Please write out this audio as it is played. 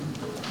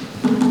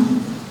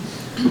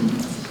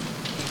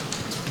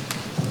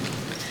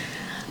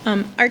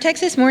Our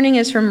text this morning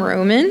is from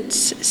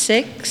Romans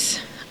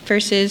 6,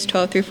 verses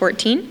 12 through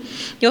 14.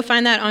 You'll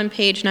find that on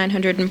page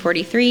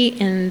 943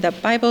 in the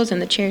Bibles and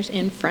the chairs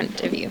in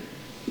front of you.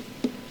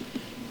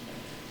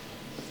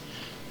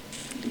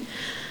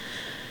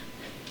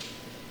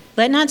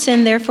 Let not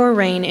sin therefore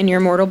reign in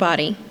your mortal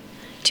body,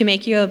 to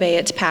make you obey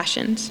its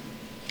passions.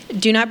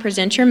 Do not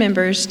present your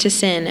members to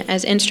sin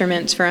as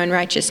instruments for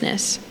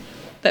unrighteousness,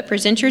 but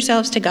present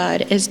yourselves to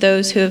God as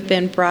those who have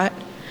been brought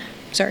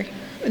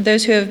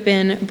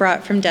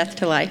from death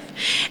to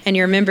life, and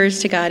your members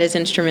to God as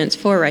instruments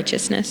for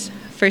righteousness.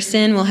 For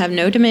sin will have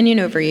no dominion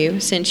over you,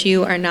 since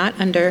you are not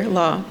under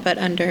law, but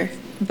under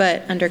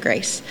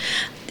grace.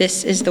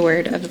 This is the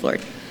word of the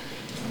Lord.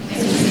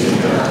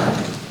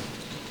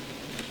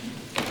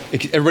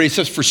 Everybody,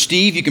 says for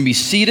Steve, you can be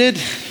seated.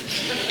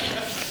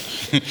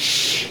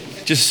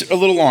 Just a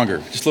little longer,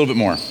 just a little bit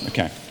more.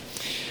 Okay.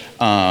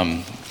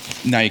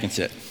 Now you can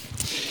sit.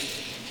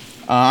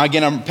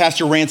 Again, I'm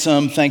Pastor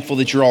Ransom. Thankful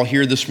that you're all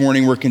here this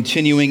morning. We're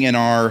continuing in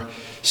our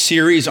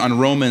series on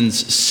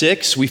Romans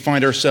 6. We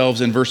find ourselves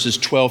in verses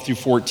 12 through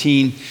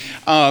 14.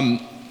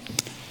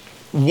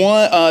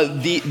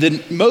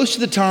 Most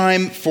of the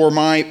time for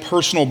my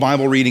personal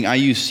Bible reading, I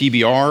use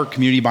CBR,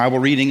 Community Bible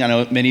Reading. I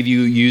know many of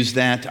you use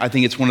that. I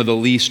think it's one of the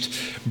least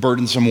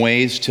burdensome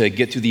ways to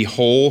get through the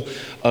whole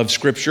of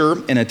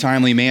Scripture in a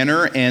timely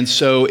manner. And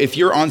so if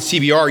you're on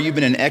CBR, you've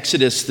been in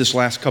Exodus this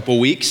last couple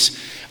weeks.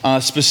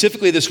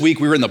 Specifically this week,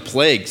 we were in the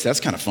plagues.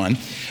 That's kind of fun.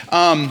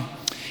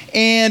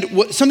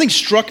 Something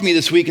struck me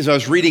this week as I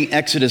was reading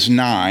Exodus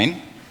 9.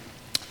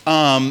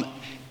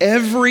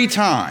 Every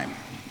time,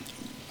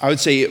 I would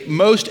say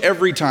most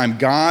every time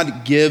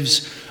God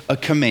gives a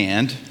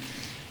command,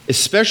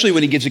 especially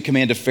when he gives a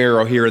command to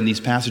Pharaoh here in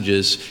these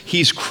passages,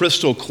 he's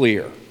crystal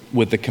clear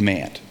with the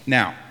command.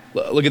 Now,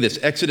 look at this,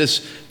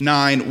 Exodus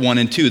 9, 1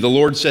 and 2. The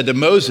Lord said to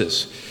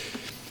Moses,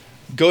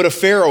 "Go to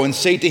Pharaoh and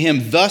say to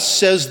him, 'Thus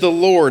says the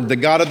Lord, the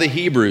God of the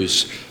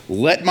Hebrews,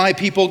 let my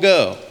people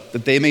go,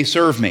 that they may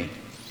serve me.'"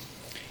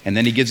 And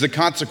then he gives the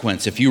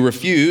consequence. If you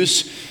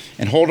refuse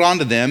and hold on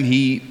to them,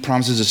 he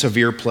promises a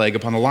severe plague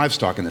upon the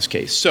livestock in this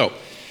case. So,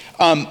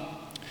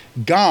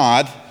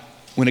 God,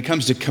 when it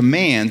comes to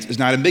commands, is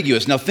not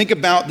ambiguous. Now think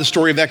about the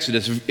story of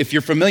Exodus. If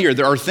you're familiar,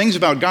 there are things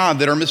about God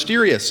that are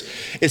mysterious.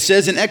 It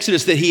says in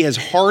Exodus that he has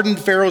hardened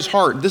Pharaoh's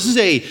heart. This is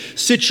a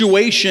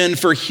situation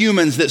for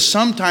humans that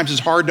sometimes is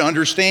hard to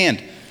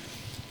understand.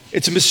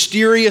 It's a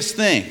mysterious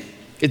thing.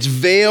 It's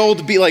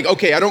veiled, be like,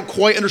 okay, I don't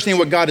quite understand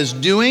what God is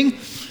doing.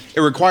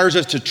 It requires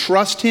us to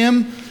trust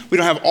him. We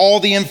don't have all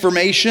the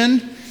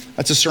information.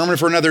 That's a sermon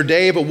for another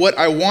day, but what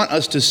I want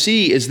us to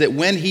see is that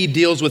when he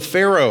deals with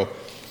Pharaoh,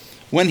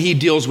 when he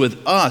deals with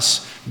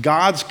us,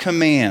 God's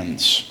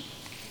commands,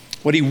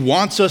 what he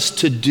wants us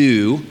to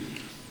do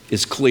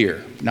is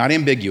clear, not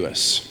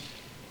ambiguous.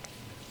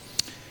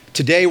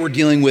 Today we're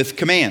dealing with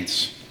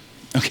commands,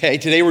 okay?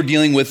 Today we're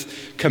dealing with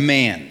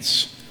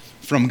commands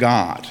from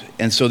God,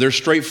 and so they're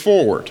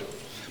straightforward,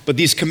 but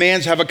these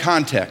commands have a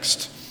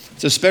context.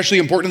 It's especially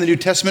important in the New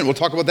Testament. We'll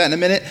talk about that in a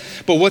minute.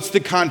 But what's the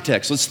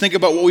context? Let's think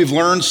about what we've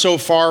learned so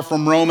far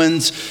from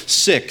Romans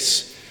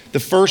 6.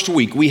 The first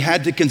week, we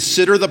had to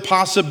consider the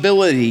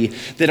possibility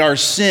that our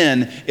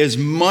sin is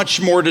much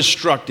more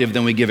destructive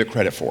than we give it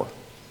credit for.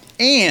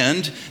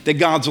 And that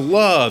God's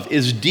love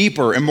is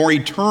deeper and more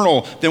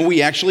eternal than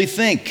we actually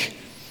think.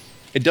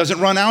 It doesn't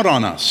run out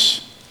on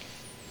us.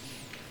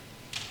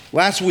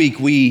 Last week,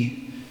 we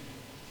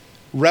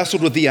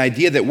wrestled with the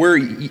idea that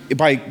we're,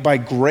 by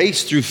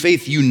grace through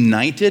faith,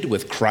 united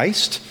with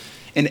Christ,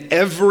 and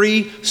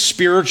every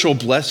spiritual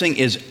blessing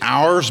is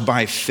ours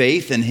by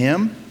faith in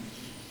him.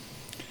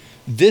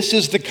 This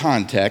is the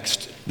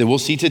context that we'll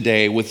see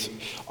today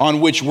on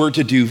which we're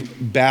to do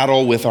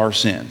battle with our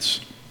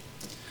sins.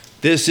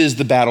 This is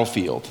the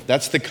battlefield.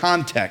 That's the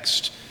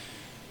context.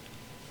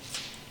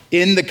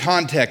 In the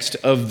context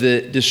of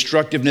the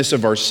destructiveness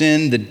of our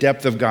sin, the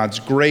depth of God's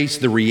grace,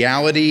 the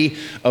reality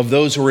of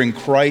those who are in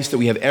Christ, that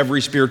we have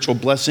every spiritual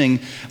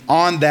blessing,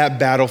 on that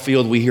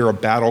battlefield, we hear a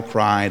battle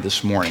cry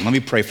this morning. Let me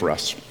pray for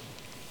us.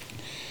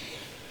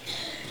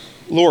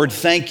 Lord,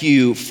 thank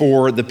you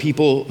for the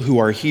people who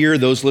are here,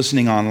 those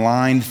listening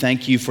online.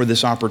 Thank you for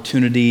this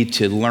opportunity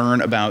to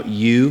learn about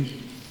you.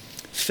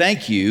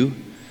 Thank you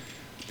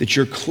that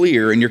you're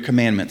clear in your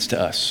commandments to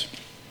us.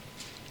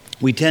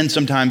 We tend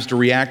sometimes to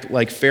react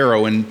like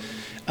Pharaoh and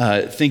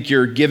think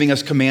you're giving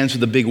us commands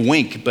with a big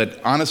wink,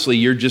 but honestly,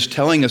 you're just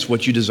telling us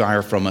what you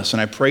desire from us.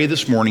 And I pray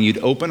this morning you'd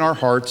open our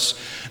hearts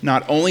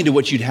not only to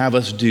what you'd have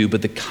us do,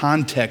 but the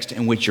context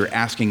in which you're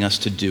asking us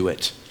to do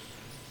it.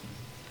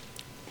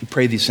 We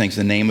pray these things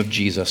in the name of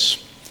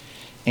Jesus.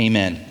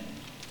 Amen.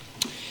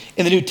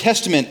 In the New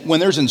Testament,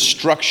 when there's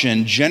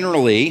instruction,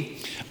 generally,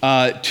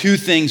 two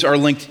things are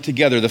linked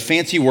together. The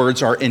fancy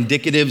words are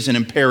indicatives and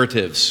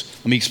imperatives.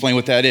 Let me explain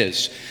what that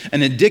is.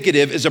 An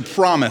indicative is a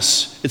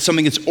promise. It's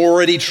something that's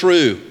already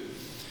true.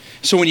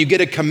 So when you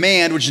get a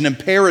command, which is an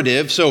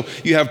imperative, so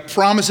you have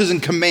promises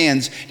and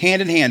commands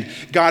hand in hand.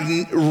 God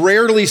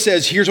rarely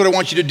says, here's what I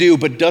want you to do,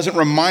 but doesn't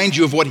remind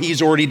you of what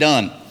he's already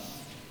done.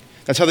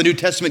 That's how the New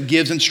Testament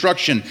gives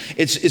instruction.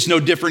 It's no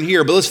different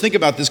here. But let's think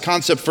about this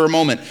concept for a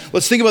moment.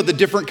 Let's think about the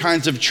different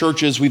kinds of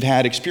churches we've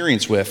had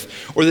experience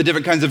with, or the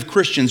different kinds of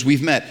Christians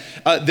we've met.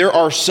 There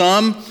are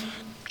some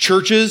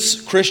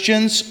churches,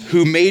 Christians,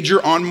 who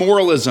major on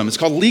moralism. It's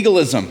called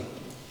legalism.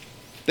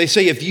 They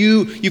say if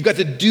you've got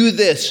to do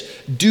this,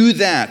 do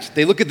that.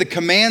 They look at the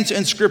commands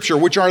in Scripture,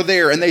 which are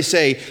there, and they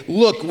say,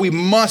 look, we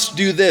must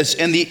do this.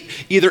 And the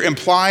either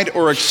implied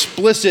or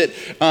explicit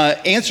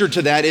answer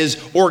to that is,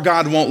 or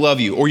God won't love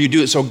you, or you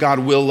do it so God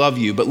will love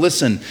you. But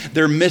listen,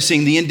 they're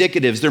missing the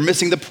indicatives. They're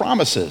missing the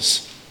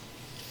promises.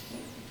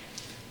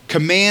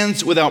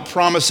 Commands without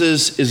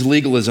promises is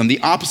legalism. The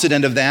opposite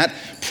end of that,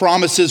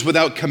 promises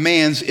without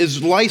commands,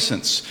 is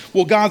license.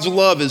 Well, God's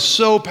love is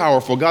so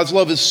powerful. God's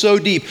love is so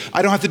deep.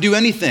 I don't have to do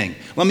anything.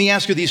 Let me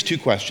ask you these two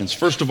questions.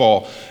 First of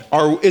all,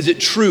 is it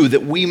true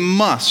that we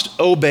must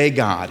obey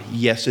God?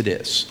 Yes, it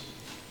is.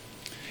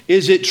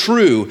 Is it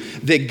true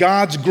that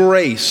God's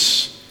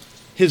grace,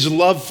 His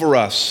love for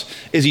us,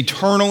 is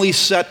eternally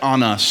set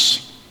on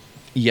us?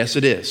 Yes,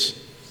 it is.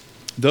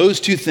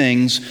 Those two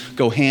things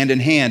go hand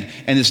in hand,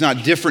 and it's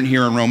not different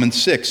here in Romans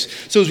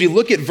 6. So as we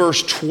look at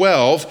verse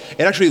 12,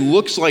 it actually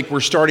looks like we're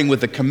starting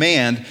with a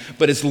command,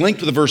 but it's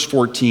linked with the verse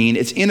 14.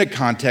 It's in a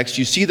context.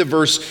 You see the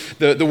verse,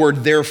 the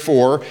word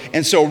therefore,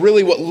 and so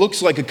really what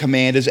looks like a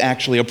command is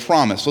actually a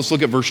promise. Let's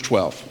look at verse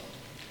 12.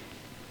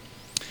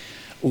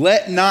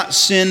 Let not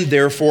sin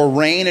therefore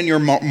reign in your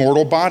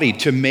mortal body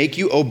to make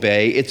you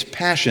obey its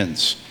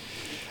passions.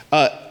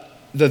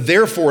 The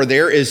therefore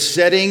there is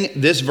setting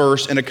this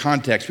verse in a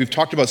context. We've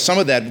talked about some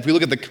of that. If we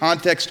look at the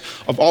context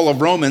of all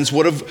of Romans,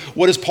 what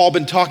has Paul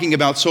been talking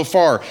about so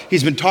far?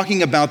 He's been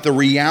talking about the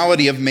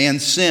reality of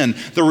man's sin,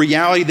 the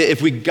reality that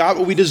if we got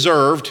what we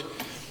deserved,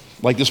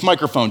 like this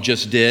microphone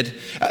just did,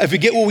 if we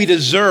get what we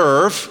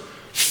deserve,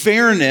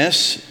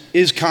 fairness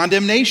is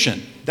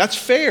condemnation. That's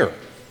fair.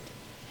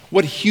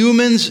 What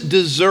humans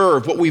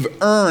deserve, what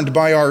we've earned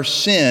by our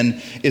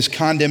sin, is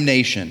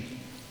condemnation.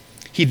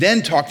 He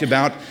then talked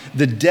about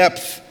the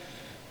depth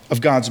of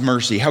God's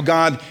mercy, how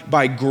God,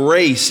 by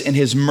grace and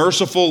His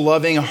merciful,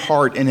 loving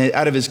heart and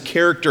out of His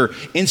character,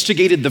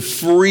 instigated the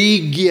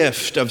free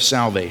gift of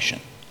salvation.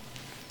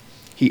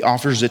 He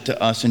offers it to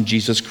us in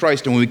Jesus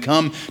Christ. And when we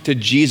come to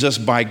Jesus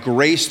by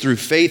grace through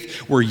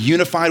faith, we're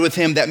unified with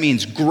Him. That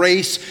means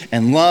grace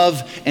and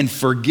love and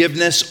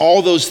forgiveness.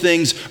 All those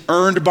things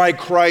earned by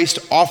Christ,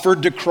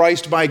 offered to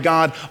Christ by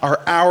God,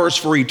 are ours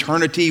for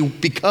eternity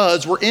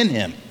because we're in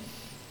Him.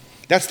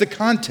 That's the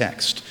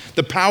context.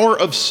 The power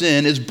of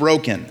sin is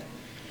broken.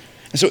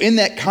 And so in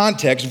that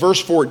context, verse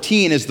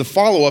 14 is the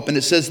follow-up, and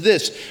it says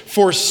this,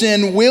 for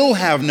sin will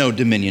have no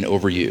dominion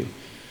over you,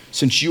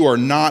 since you are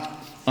not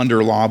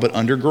under law, but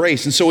under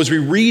grace. And so as we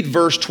read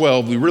verse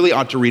 12, we really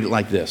ought to read it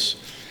like this.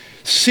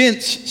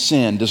 Since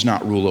sin does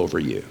not rule over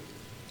you,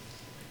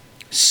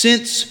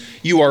 since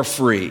you are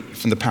free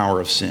from the power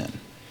of sin,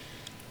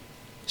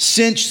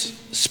 since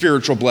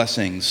spiritual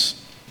blessings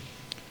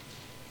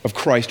of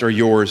Christ are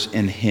yours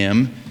in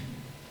Him,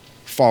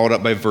 followed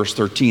up by verse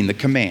 13, the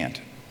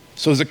command.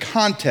 So there's a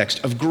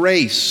context of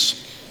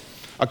grace,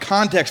 a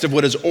context of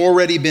what has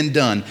already been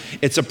done.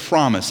 It's a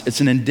promise,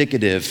 it's an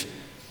indicative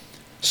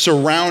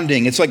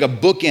surrounding, it's like a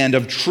bookend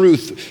of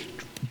truth,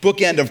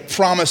 bookend of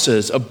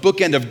promises, a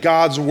bookend of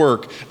God's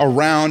work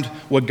around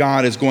what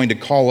God is going to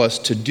call us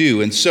to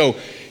do. And so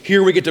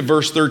here we get to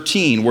verse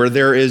 13, where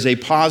there is a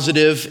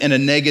positive and a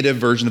negative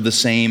version of the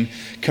same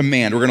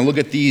command. We're going to look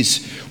at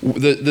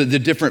the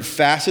different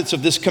facets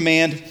of this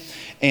command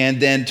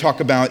and then talk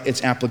about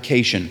its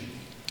application.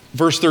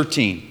 Verse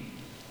 13,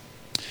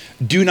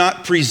 do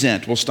not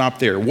present. We'll stop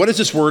there. What does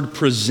this word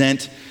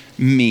present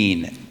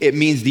mean? It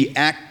means the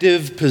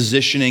active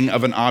positioning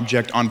of an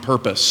object on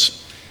purpose.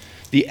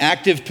 The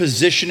active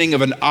positioning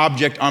of an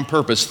object on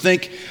purpose.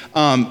 Think,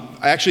 I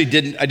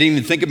didn't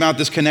even think about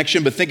this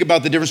connection, but think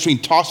about the difference between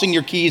tossing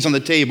your keys on the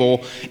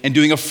table and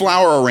doing a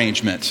flower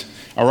arrangement.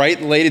 All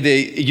right,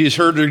 lady, you just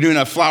heard they're doing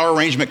a flower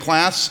arrangement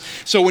class.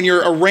 So when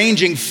you're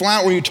arranging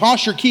flower, when you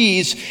toss your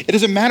keys, it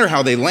doesn't matter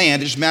how they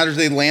land, it just matters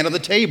they land on the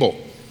table.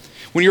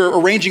 When you're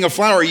arranging a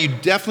flower, you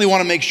definitely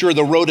want to make sure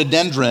the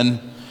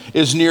rhododendron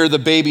is near the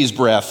baby's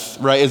breath,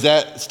 right?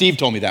 Steve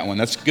told me that one.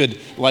 That's good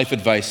life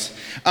advice.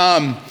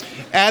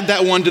 Add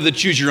that one to the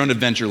choose your own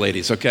adventure,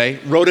 ladies, okay?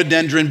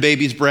 Rhododendron,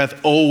 baby's breath,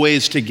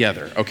 always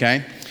together,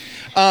 okay?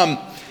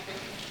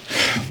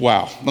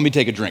 Wow, let me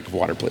take a drink of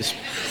water, please.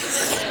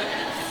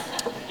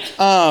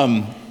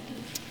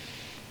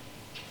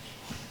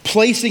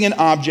 Placing an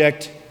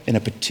object in a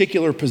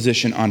particular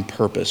position on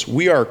purpose.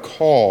 We are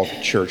called,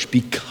 church,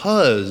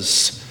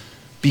 because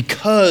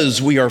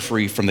we are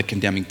free from the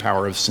condemning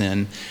power of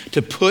sin,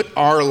 to put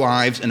our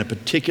lives in a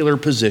particular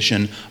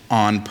position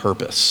on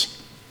purpose.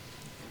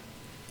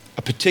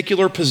 A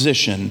particular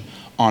position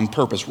on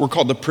purpose. We're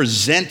called to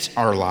present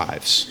our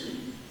lives.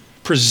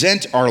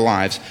 Present our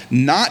lives,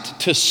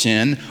 not to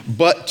sin,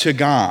 but to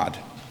God.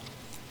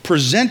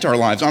 Present our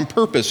lives on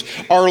purpose.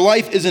 Our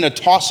life isn't a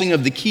tossing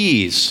of the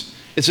keys.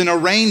 It's an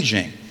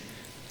arranging.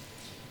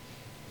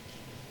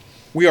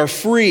 We are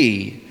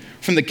free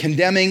from the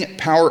condemning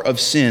power of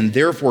sin.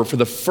 Therefore, for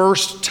the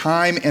first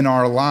time in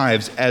our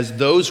lives, as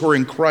those who are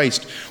in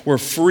Christ, we're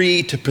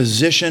free to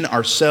position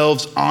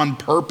ourselves on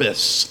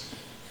purpose.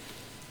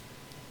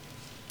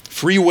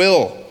 Free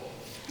will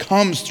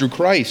comes through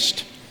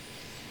Christ.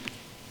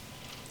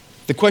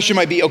 The question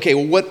might be, okay,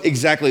 well, what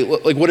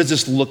does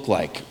this look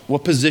like?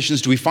 What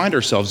positions do we find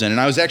ourselves in? And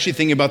I was actually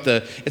thinking about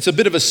it's a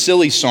bit of a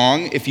silly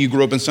song if you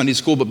grew up in Sunday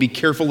school, but be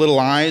careful, little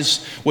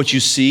eyes, what you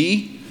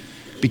see.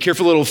 Be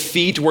careful, little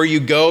feet, where you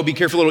go. Be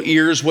careful, little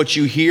ears, what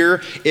you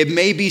hear. It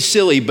may be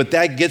silly, but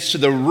that gets to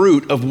the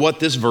root of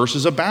what this verse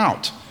is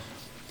about.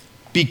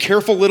 Be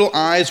careful, little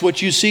eyes,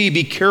 what you see.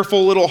 Be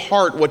careful, little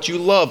heart, what you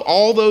love.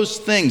 All those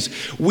things.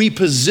 We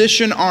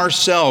position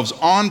ourselves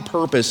on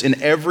purpose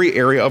in every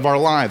area of our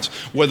lives,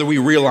 whether we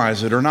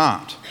realize it or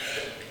not.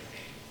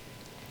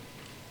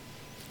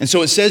 And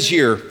so it says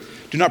here,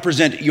 do not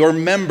present your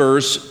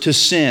members to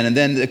sin. And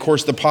then, of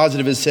course, the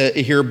positive is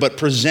here, but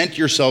present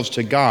yourselves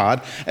to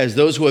God as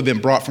those who have been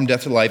brought from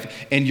death to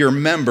life, and your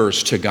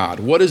members to God.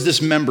 What is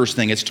this members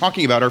thing? It's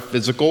talking about our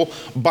physical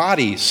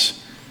bodies.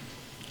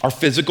 Our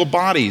physical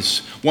bodies.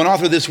 One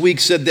author this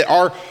week said that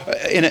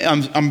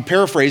I'm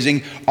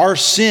paraphrasing, our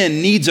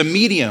sin needs a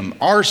medium.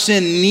 Our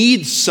sin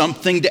needs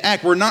something to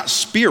act. We're not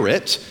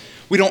spirit.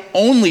 We don't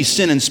only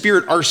sin in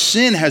spirit. Our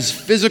sin has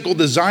physical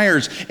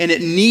desires, and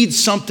it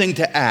needs something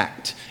to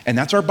act. And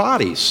that's our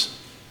bodies,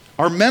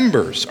 our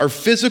members, our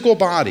physical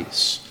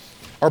bodies.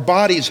 Our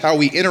bodies, how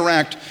we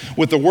interact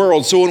with the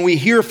world. So when we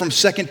hear from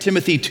 2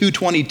 Timothy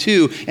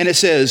 2:22, and it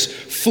says,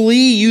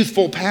 flee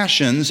youthful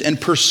passions and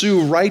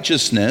pursue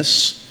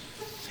righteousness,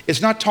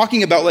 it's not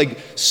talking about like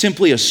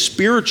simply a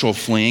spiritual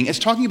fleeing. It's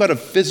talking about a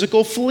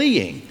physical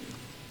fleeing.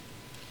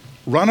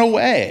 Run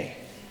away.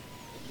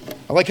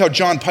 I like how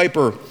John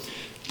Piper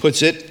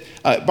puts it.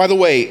 By the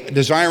way,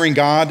 Desiring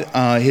God,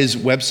 his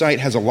website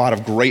has a lot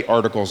of great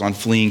articles on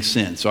fleeing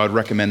sin, so I'd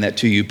recommend that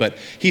to you. But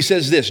he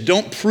says this,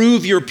 don't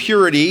prove your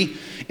purity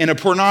in a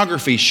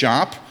pornography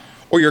shop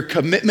or your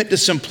commitment to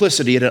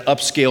simplicity at an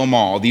upscale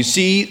mall. Do you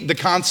see the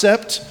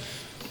concept?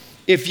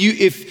 If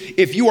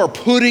you are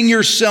putting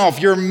yourself,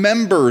 your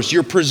members,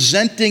 you're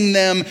presenting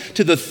them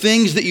to the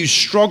things that you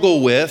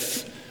struggle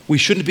with, we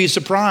shouldn't be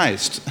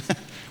surprised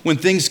when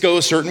things go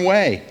a certain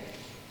way.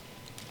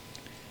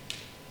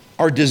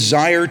 Our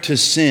desire to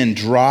sin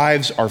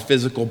drives our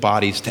physical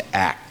bodies to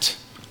act.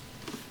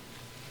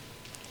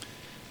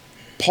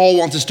 Paul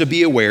wants us to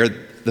be aware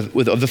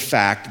of the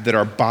fact that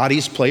our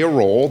bodies play a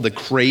role, the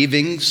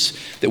cravings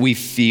that we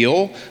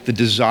feel, the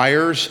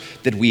desires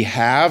that we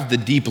have, the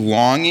deep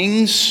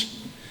longings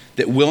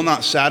that will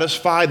not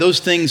satisfy. Those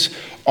things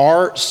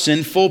are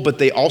sinful, but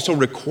they also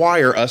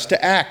require us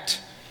to act.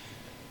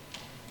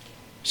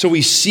 So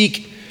we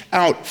seek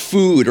out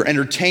food or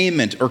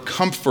entertainment or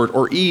comfort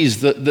or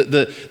ease.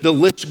 The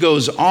list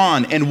goes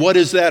on. And what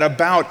is that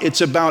about?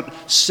 It's about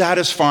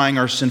satisfying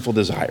our sinful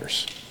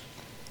desires.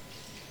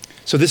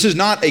 So this is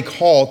not a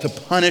call to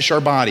punish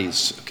our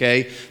bodies,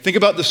 okay? Think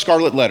about the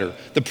Scarlet Letter,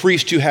 the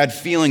priest who had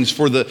feelings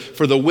for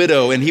the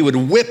widow, and he would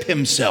whip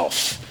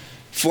himself,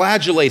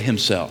 flagellate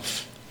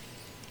himself.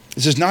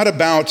 This is not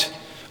about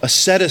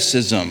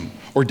asceticism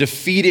or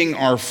defeating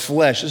our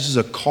flesh. This is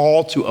a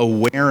call to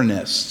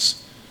awareness.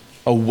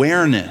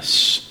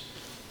 Awareness.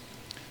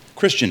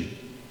 Christian,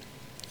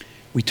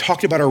 we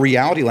talked about our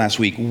reality last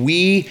week.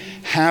 We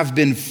have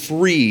been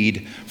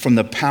freed from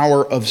the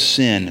power of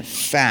sin.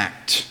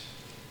 Fact.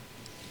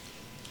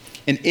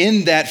 And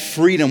in that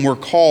freedom, we're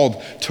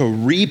called to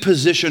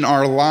reposition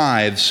our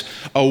lives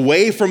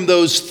away from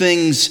those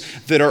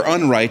things that are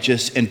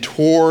unrighteous and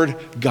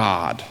toward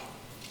God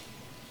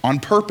on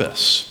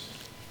purpose.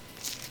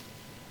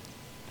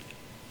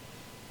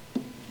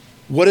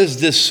 What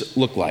does this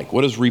look like?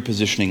 What does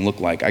repositioning look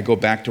like? I go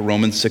back to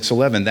Romans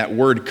 6:11, that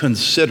word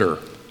consider.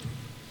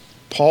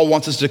 Paul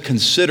wants us to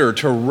consider,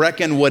 to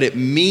reckon what it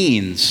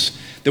means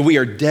that we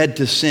are dead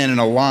to sin and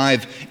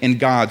alive in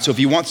God. So if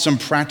you want some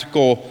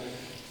practical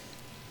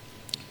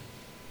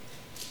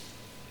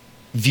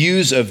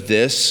views of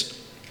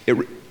this,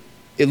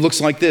 it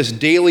looks like this: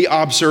 daily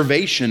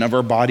observation of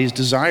our body's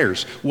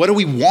desires. What do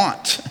we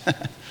want?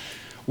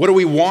 What do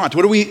we want?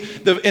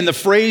 And the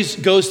phrase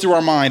goes through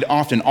our mind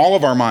often, all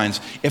of our minds: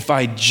 if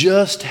I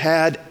just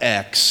had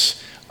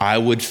X, I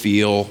would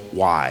feel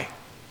Y.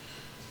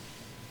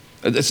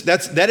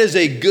 That is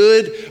a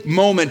good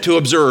moment to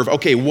observe.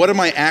 Okay, what am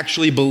I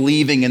actually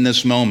believing in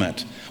this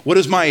moment? What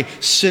is my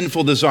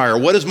sinful desire?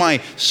 What does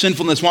my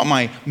sinfulness want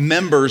my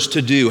members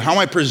to do? How am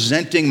I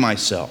presenting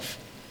myself?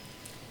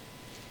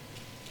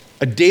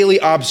 A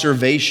daily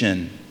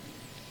observation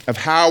of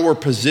how we're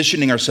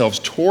positioning ourselves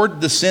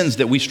toward the sins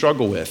that we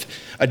struggle with.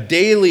 A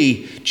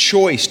daily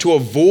choice to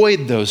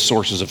avoid those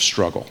sources of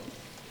struggle.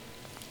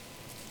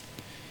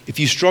 If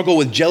you struggle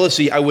with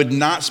jealousy, I would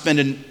not spend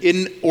an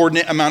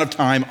inordinate amount of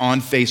time on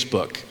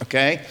Facebook,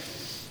 okay?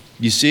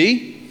 You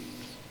see?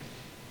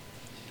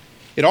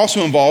 It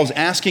also involves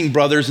asking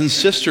brothers and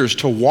sisters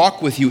to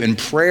walk with you in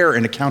prayer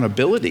and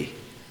accountability.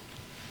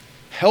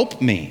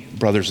 Help me,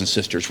 brothers and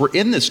sisters. We're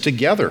in this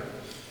together.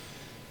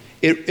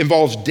 It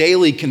involves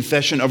daily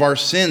confession of our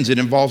sins. It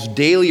involves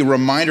daily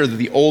reminder that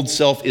the old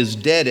self is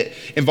dead. It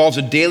involves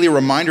a daily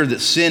reminder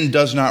that sin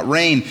does not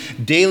reign,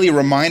 daily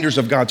reminders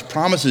of God's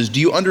promises. Do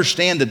you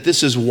understand that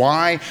this is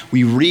why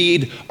we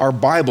read our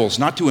Bibles?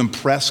 Not to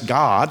impress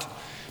God,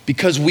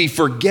 because we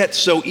forget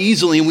so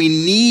easily and we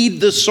need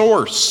the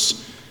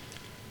source.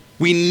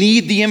 We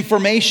need the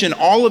information,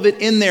 all of it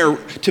in there,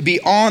 to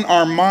be on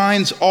our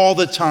minds all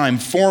the time,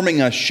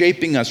 forming us,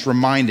 shaping us,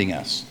 reminding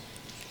us.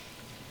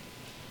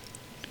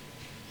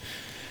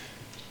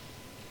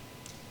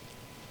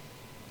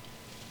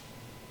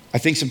 I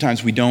think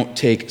sometimes we don't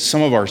take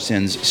some of our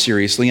sins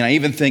seriously, and I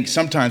even think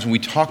sometimes when we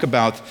talk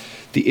about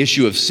the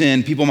issue of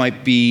sin, people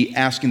might be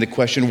asking the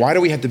question, why do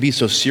we have to be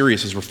so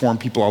serious as Reformed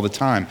people all the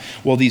time?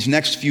 Well, these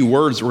next few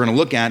words that we're going to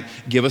look at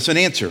give us an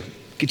answer.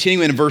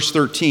 Continuing in verse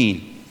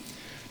 13,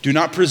 do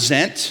not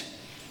present,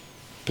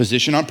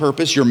 position on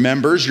purpose, your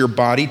members, your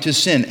body to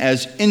sin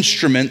as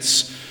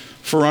instruments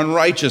for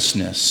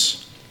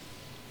unrighteousness,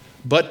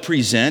 but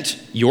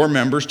present your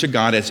members to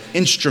God as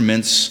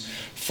instruments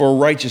for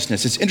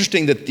righteousness. It's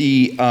interesting that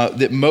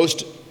that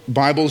most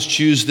Bibles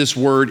choose this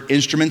word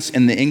instruments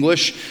in the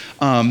English.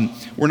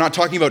 We're not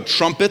talking about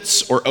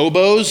trumpets or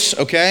oboes,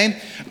 okay?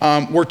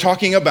 We're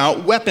talking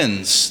about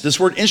weapons. This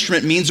word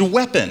instrument means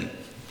weapon.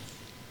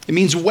 It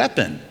means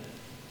weapon.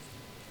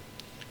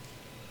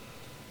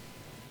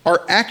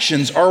 Our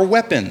actions are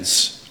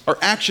weapons. Our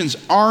actions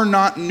are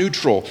not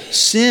neutral.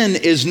 Sin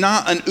is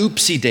not an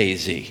oopsie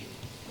daisy.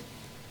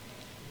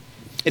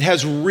 It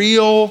has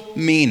real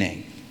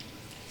meaning.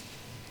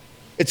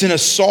 It's an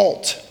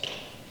assault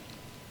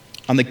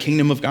on the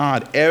kingdom of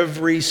God.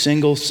 Every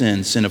single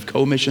sin, sin of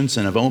commission,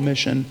 sin of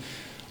omission,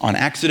 on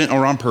accident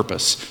or on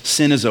purpose,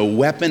 sin is a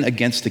weapon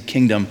against the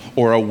kingdom,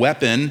 or a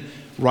weapon,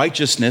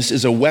 righteousness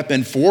is a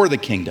weapon for the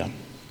kingdom.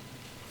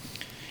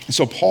 And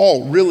so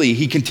Paul really,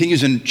 he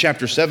continues in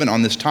chapter 7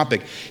 on this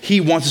topic. He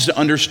wants us to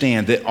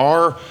understand that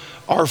our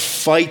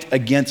fight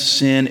against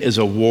sin is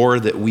a war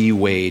that we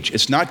wage.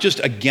 It's not just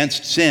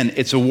against sin,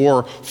 it's a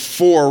war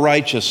for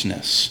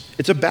righteousness.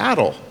 It's a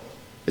battle.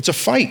 It's a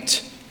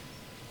fight.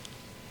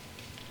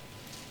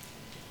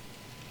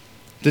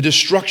 The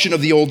destruction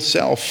of the old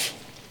self,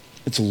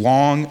 it's a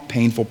long,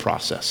 painful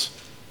process.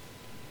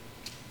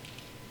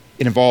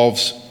 It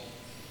involves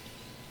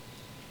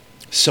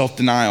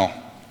self-denial.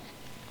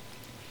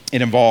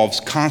 It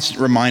involves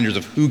constant reminders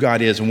of who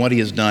God is and what he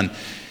has done.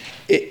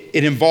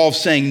 It involves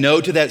saying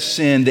no to that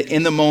sin that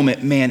in the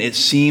moment, man, it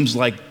seems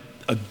like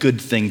a good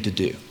thing to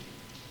do.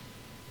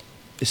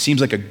 It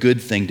seems like a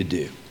good thing to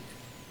do.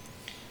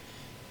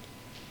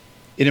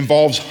 It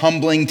involves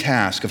humbling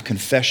task of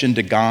confession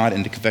to God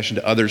and to confession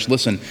to others.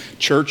 Listen,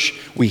 church,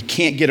 we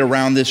can't get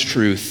around this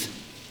truth.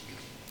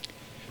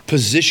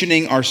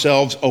 Positioning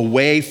ourselves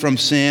away from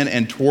sin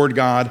and toward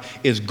God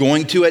is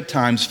going to at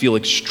times feel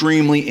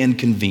extremely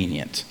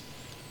inconvenient.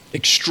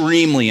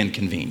 Extremely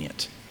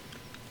inconvenient.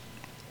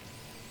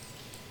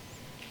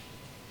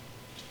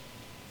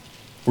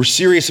 We're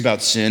serious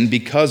about sin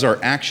because our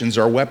actions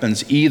are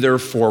weapons either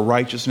for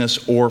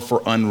righteousness or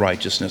for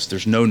unrighteousness.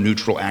 There's no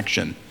neutral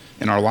action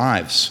in our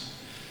lives.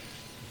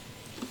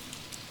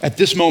 At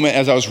this moment,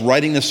 as I was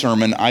writing the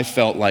sermon, I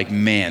felt like,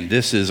 man,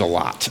 this is a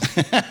lot.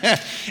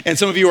 And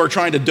some of you are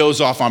trying to doze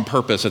off on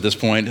purpose at this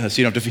point, so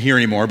you don't have to hear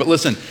anymore. But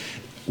listen,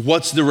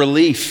 what's the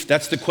relief?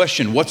 That's the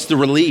question. What's the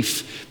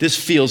relief? This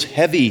feels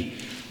heavy.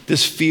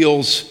 This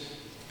feels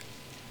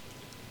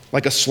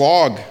like a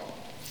slog.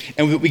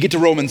 And we get to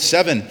Romans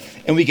 7,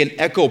 and we can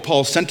echo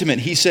Paul's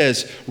sentiment. He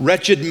says,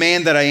 wretched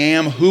man that I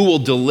am, who will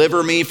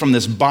deliver me from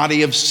this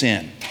body of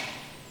sin?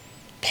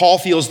 Paul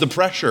feels the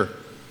pressure.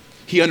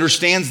 He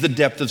understands the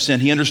depth of sin.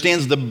 He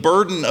understands the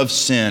burden of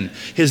sin,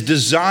 his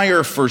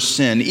desire for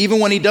sin. Even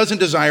when he doesn't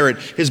desire it,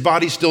 his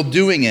body's still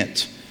doing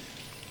it.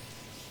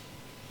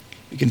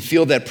 You can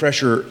feel that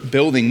pressure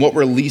building. What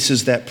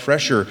releases that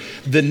pressure?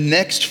 The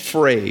next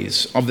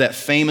phrase of that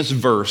famous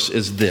verse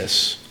is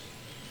this: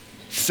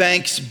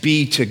 thanks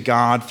be to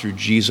God through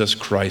Jesus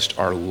Christ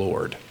our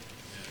Lord.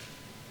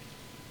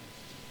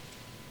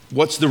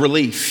 What's the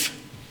relief?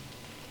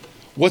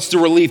 What's the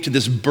relief to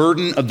this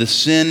burden of the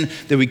sin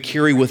that we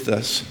carry with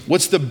us?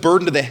 What's the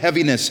burden to the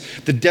heaviness,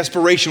 the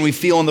desperation we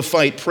feel in the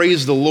fight?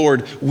 Praise the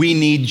Lord. We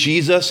need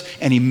Jesus,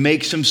 and he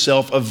makes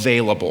himself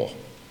available.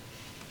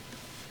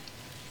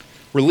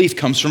 Relief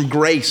comes from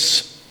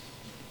grace.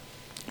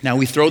 Now,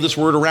 we throw this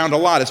word around a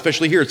lot,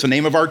 especially here. It's the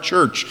name of our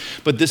church.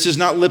 But this is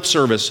not lip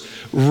service.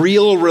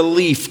 Real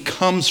relief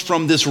comes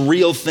from this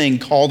real thing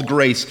called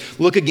grace.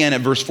 Look again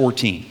at verse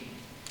 14.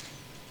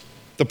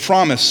 The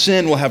promise,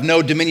 sin will have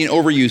no dominion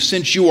over you,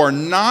 since you are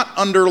not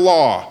under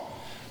law,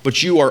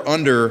 but you are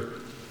under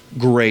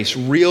grace.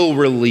 Real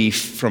relief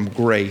from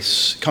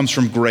grace comes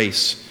from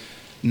grace,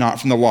 not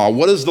from the law.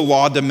 What does the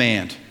law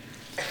demand?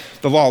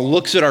 The law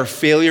looks at our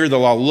failure, the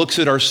law looks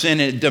at our sin,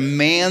 and it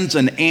demands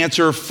an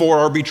answer for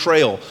our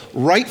betrayal.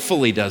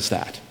 Rightfully does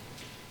that.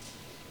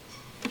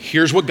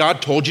 Here's what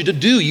God told you to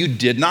do. You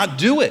did not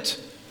do it.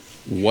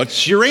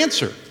 What's your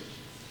answer?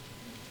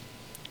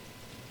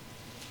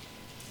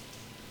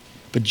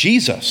 But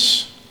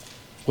Jesus,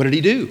 What did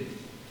he do?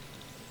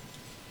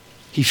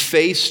 He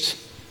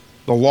faced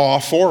the law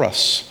for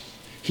us.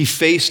 He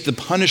faced the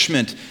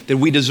punishment that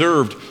we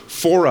deserved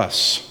for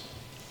us.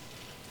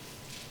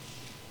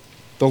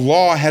 The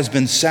law has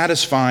been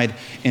satisfied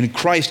in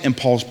Christ, and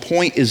Paul's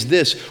point is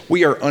this: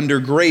 we are under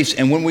grace,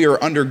 and when we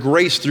are under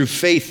grace through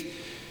faith,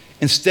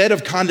 instead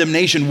of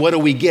condemnation, what do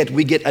we get?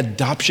 We get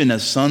adoption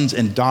as sons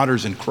and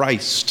daughters in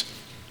Christ.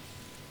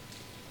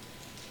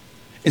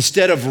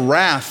 Instead of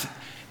wrath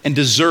and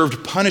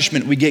deserved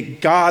punishment, we get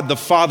God the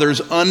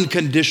Father's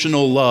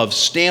unconditional love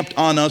stamped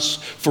on us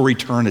for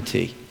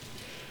eternity.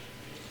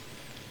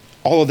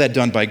 All of that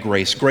done by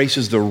grace. Grace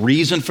is the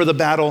reason for the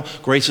battle.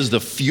 Grace is the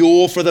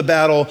fuel for the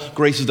battle.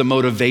 Grace is the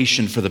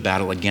motivation for the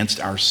battle against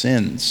our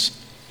sins.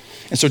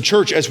 And so,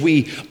 church, as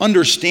we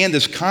understand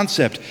this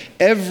concept,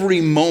 every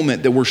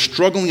moment that we're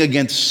struggling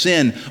against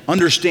sin,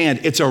 understand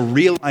it's a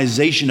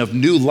realization of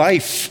new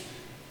life.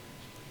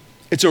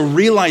 It's a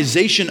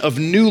realization of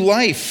new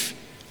life,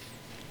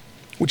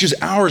 which is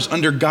ours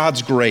under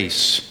God's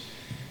grace.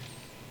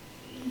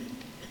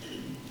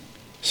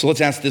 So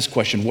let's ask this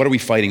question: what are we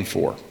fighting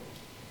for?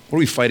 What do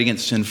we fight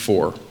against sin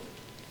for?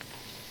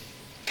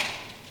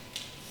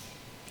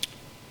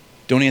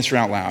 Don't answer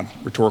out loud.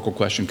 Rhetorical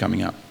question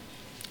coming up.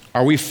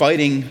 Are we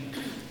fighting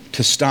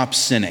to stop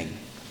sinning?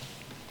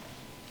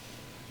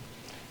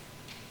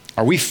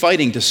 Are we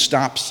fighting to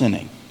stop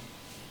sinning?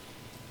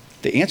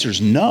 The answer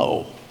is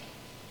no.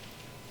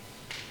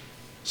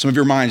 Some of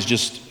your minds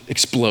just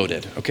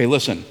exploded. Okay,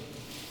 listen.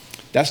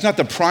 That's not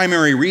the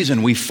primary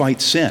reason we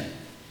fight sin.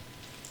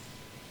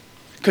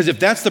 Because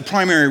if that's the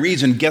primary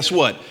reason, guess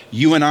what?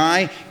 You and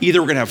I, either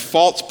we're going to have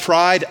false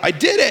pride, I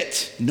did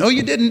it. No,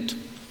 you didn't.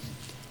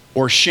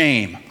 Or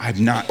shame,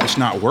 it's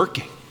not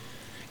working.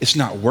 It's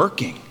not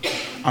working.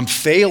 I'm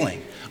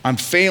failing.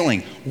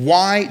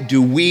 Why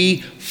do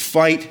we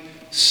fight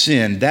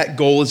sin? That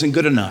goal isn't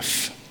good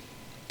enough.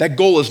 That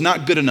goal is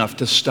not good enough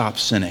to stop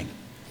sinning.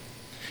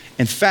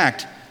 In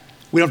fact,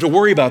 we don't have to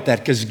worry about that,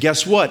 because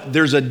guess what?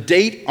 There's a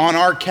date on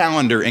our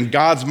calendar in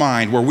God's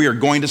mind where we are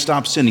going to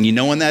stop sinning. You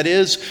know when that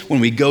is? When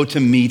we go to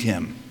meet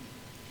Him.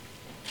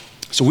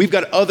 So we've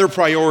got other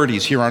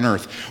priorities here on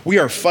earth. We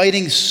are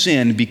fighting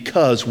sin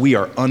because we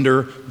are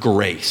under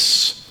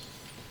grace.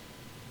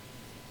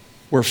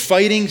 We're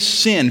fighting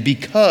sin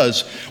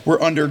because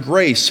we're under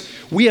grace.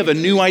 We have a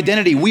new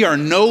identity. We are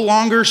no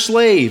longer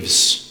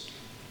slaves.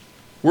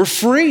 We're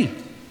free.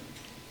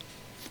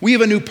 We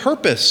have a new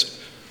purpose.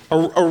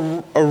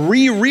 A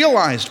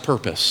re-realized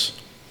purpose.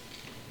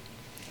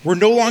 We're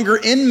no longer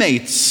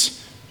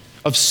inmates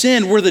of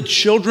sin. We're the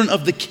children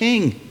of the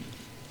King.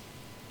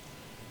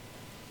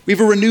 We have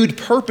a renewed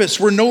purpose.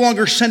 We're no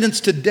longer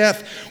sentenced to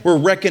death. We're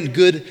reckoned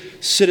good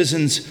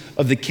citizens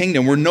of the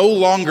kingdom. We're no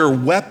longer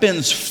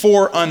weapons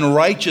for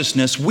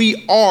unrighteousness.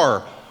 We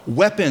are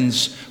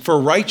weapons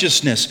for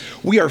righteousness.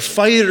 We are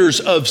fighters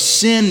of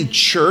sin,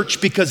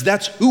 church, because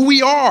that's who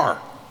we are.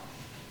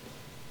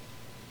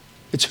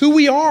 It's who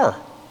we are.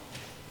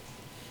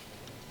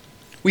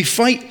 We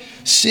fight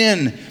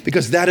sin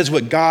because that is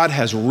what God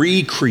has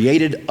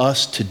recreated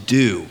us to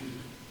do.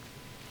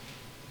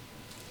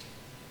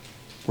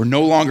 We're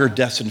no longer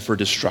destined for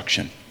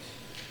destruction.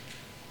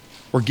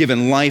 We're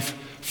given life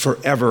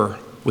forever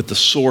with the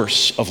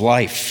source of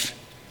life.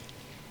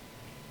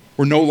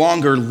 We're no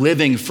longer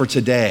living for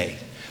today.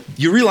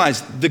 You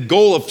realize the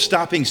goal of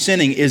stopping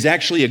sinning is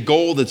actually a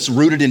goal that's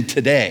rooted in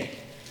today.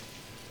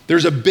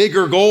 There's a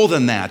bigger goal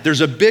than that.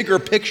 There's a bigger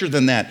picture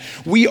than that.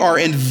 We are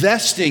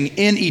investing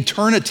in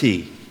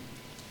eternity.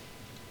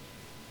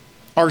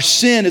 Our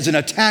sin is an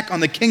attack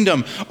on the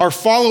kingdom. Our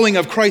following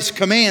of Christ's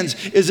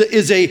commands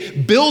is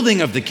a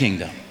building of the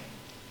kingdom.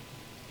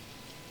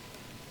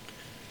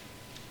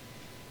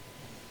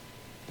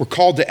 We're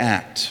called to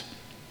act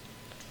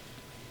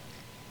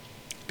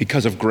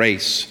because of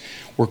grace.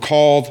 We're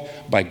called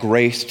by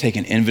grace to take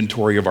an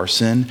inventory of our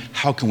sin.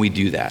 How can we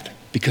do that?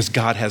 Because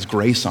God has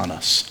grace on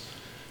us.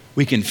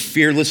 We can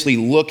fearlessly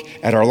look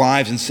at our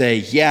lives and say,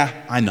 yeah,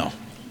 I know.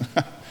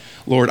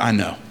 Lord, I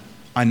know.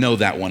 I know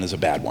that one is a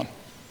bad one.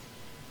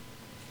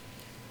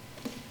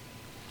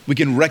 We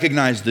can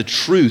recognize the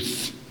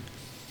truth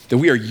that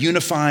we are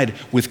unified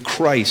with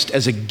Christ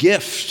as a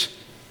gift.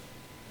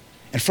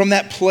 And from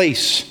that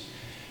place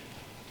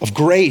of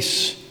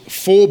grace,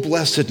 full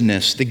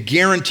blessedness, the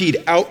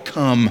guaranteed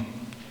outcome,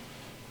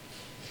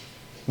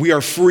 we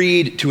are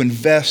freed to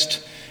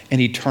invest in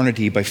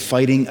eternity by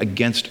fighting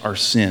against our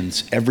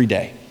sins every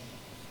day.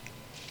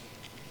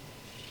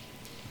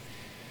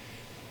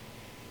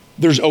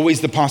 There's always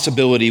the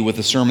possibility with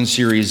the sermon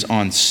series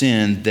on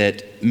sin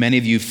that many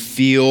of you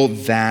feel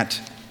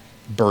that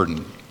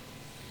burden.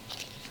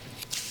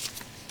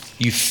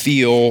 You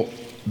feel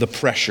the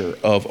pressure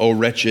of, oh,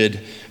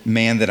 wretched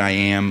man that I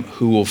am,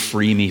 who will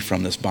free me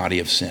from this body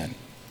of sin?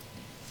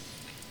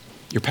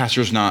 Your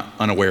pastor's not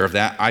unaware of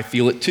that. I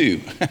feel it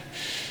too.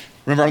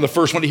 Remember, I'm the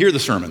first one to hear the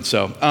sermon.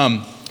 So,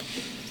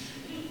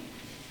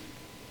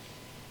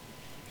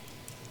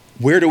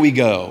 where do we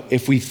go?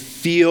 If we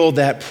feel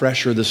that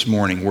pressure this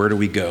morning, where do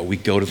we go? We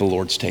go to the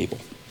Lord's table.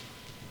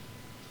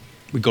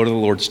 we go to the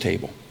Lord's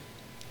table.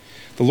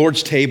 The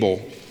Lord's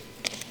table,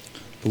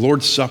 the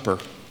Lord's Supper,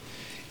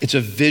 it's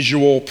a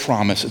visual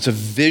promise. It's a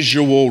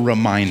visual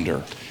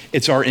reminder.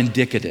 It's our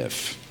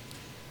indicative.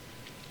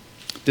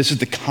 This is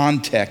the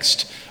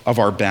context of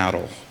our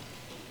battle.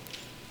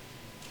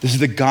 This is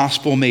the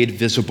gospel made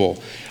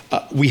visible.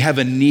 We have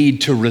a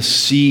need to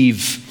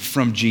receive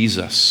from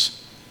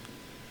Jesus.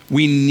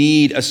 We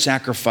need a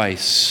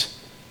sacrifice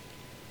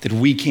that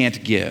we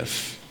can't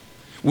give.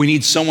 We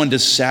need someone to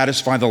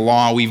satisfy the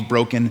law we've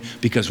broken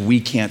because we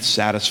can't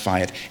satisfy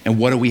it. And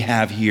what do we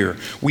have here?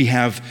 We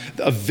have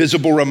a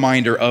visible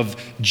reminder of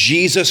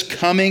Jesus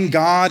coming,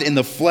 God in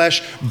the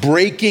flesh,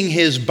 breaking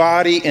his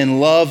body in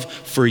love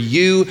for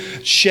you,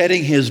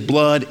 shedding his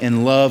blood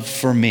in love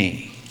for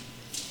me.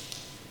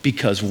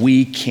 Because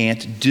we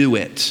can't do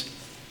it.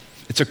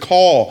 It's a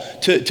call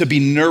to be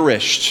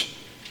nourished,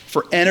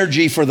 for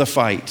energy for the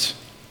fight.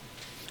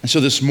 And so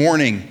this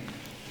morning,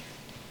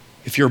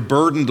 if you're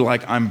burdened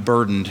like I'm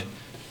burdened,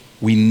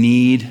 we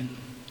need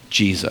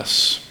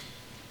Jesus.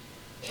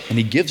 And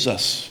he gives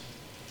us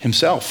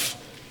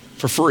himself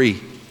for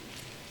free.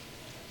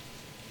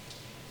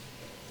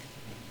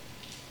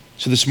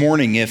 So this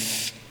morning,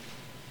 if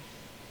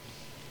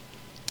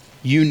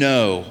you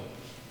know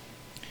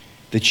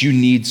that you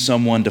need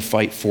someone to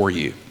fight for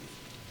you,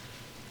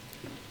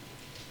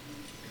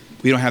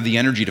 we don't have the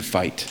energy to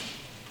fight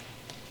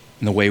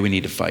in the way we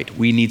need to fight.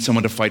 We need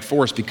someone to fight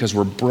for us because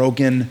we're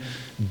broken,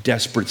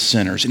 desperate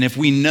sinners. And if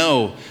we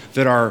know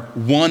that our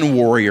one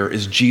warrior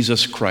is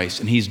Jesus Christ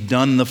and he's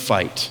done the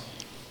fight,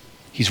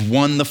 he's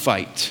won the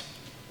fight,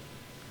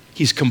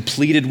 he's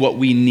completed what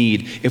we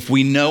need. If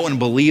we know and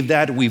believe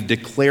that, we've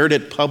declared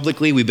it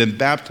publicly, we've been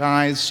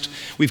baptized,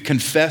 we've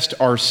confessed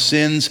our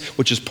sins,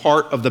 which is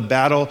part of the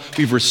battle,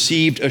 we've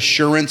received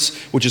assurance,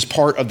 which is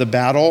part of the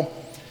battle,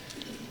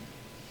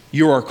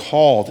 you are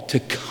called to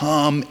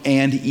come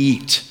and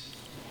eat.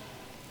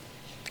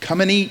 Come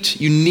and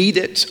eat. You need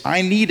it.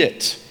 I need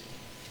it.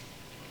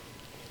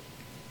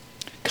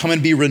 Come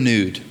and be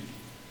renewed.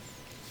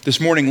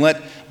 This morning,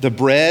 let the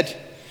bread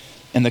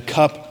and the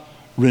cup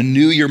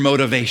renew your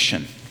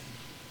motivation.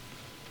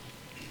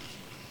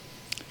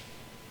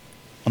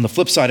 On the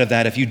flip side of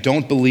that, if you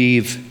don't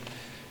believe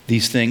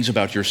these things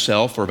about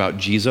yourself or about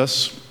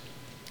Jesus,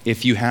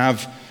 if you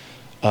have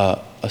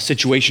a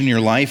situation in your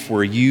life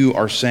where you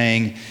are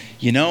saying,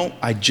 you know,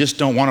 I just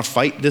don't want to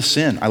fight this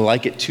sin. I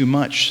like it too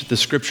much. The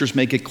scriptures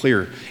make it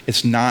clear.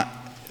 This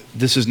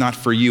is not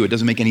for you. It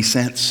doesn't make any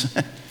sense.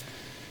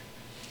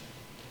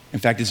 In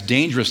fact, it's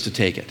dangerous to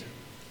take it.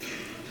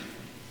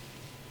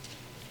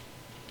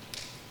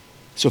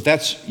 So if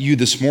that's you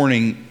this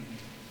morning,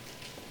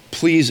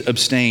 please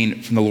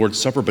abstain from the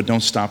Lord's Supper, but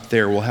don't stop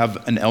there. We'll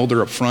have an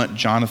elder up front,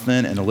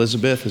 Jonathan and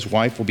Elizabeth, his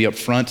wife, will be up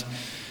front.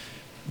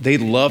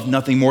 They'd love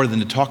nothing more than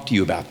to talk to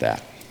you about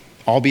that.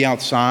 I'll be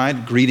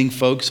outside greeting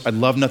folks. I'd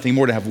love nothing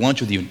more to have lunch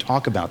with you and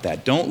talk about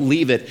that. Don't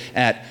leave it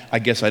at, I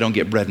guess I don't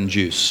get bread and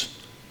juice.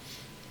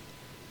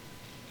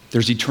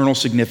 There's eternal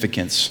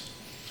significance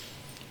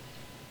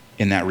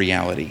in that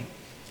reality.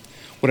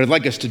 What I'd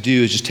like us to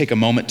do is just take a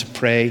moment to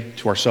pray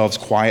to ourselves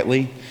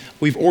quietly.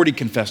 We've already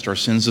confessed our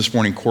sins this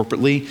morning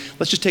corporately.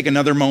 Let's just take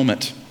another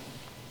moment.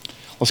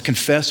 Let's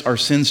confess our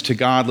sins to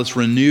God. Let's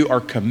renew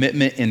our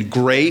commitment in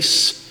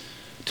grace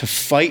to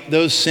fight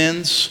those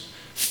sins.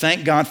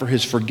 Thank God for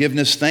his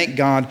forgiveness. Thank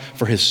God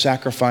for his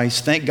sacrifice.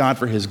 Thank God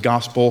for his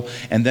gospel.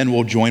 And then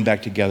we'll join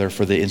back together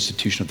for the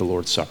institution of the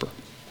Lord's Supper.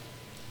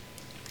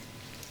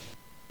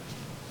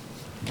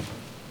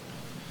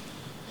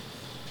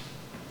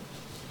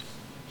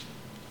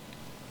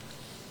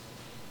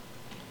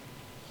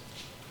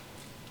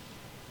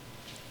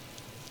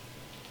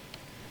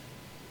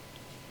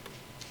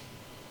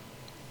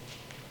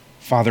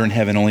 Father in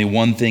heaven, only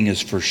one thing is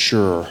for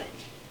sure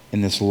in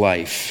this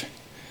life,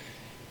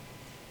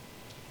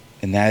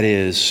 and that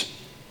is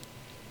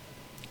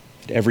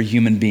that every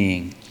human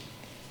being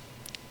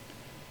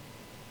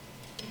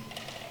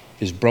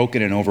is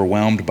broken and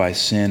overwhelmed by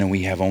sin, and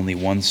we have only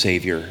one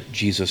Savior,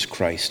 Jesus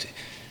Christ.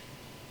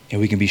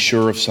 And we can be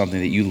sure of something,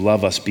 that you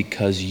love us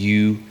because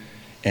you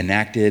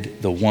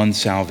enacted the one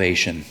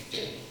salvation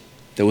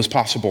that was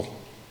possible.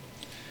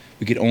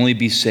 We could only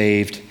be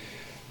saved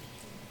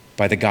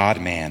by the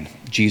God-man,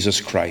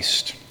 Jesus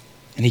Christ.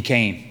 And he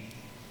came.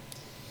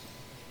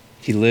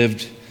 He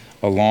lived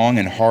a long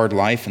and hard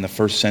life in the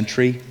first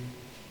century.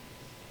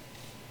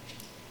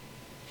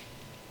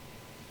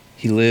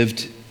 He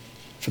lived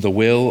for the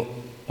will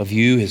of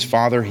you, his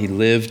Father. He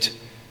lived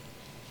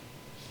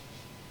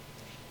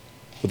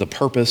with a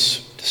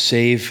purpose to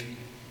save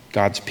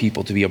God's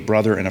people, to be a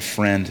brother and a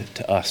friend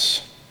to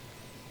us.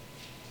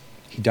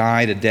 He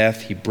died a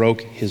death. He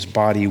broke his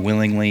body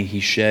willingly. He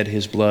shed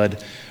his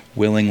blood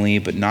willingly,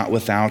 but not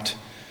without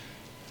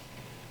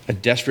a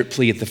desperate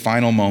plea at the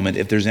final moment,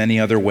 if there's any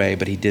other way,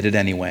 but he did it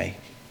anyway.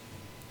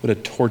 What a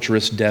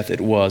torturous death it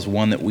was,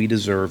 one that we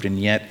deserved, and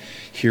yet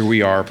here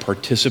we are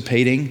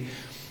participating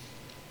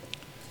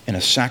in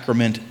a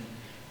sacrament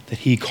that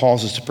he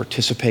calls us to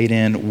participate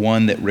in,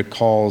 one that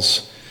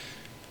recalls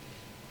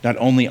not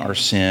only our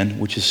sin,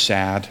 which is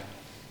sad,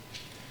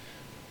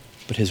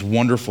 but his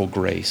wonderful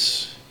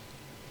grace.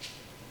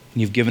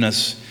 And you've given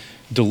us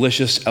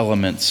delicious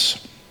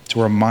elements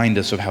to remind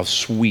us of how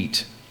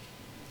sweet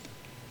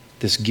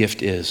this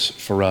gift is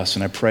for us.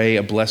 And I pray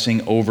a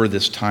blessing over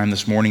this time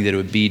this morning, that it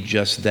would be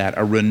just that,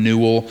 a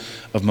renewal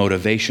of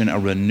motivation, a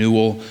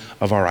renewal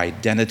of our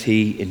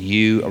identity in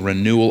you, a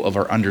renewal of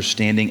our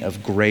understanding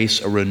of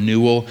grace, a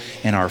renewal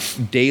in our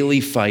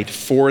daily fight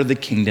for the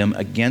kingdom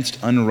against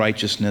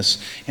unrighteousness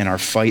and our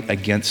fight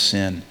against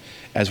sin,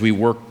 as we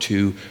work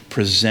to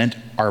present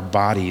our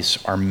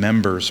bodies, our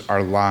members,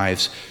 our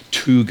lives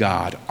to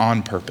God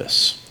on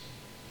purpose.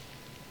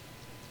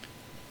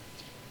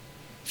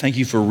 Thank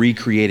you for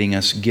recreating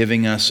us,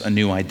 giving us a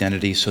new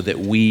identity so that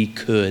we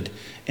could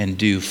and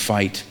do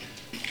fight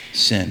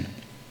sin.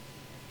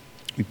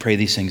 We pray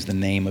these things in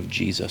the name of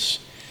Jesus.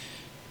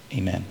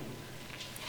 Amen.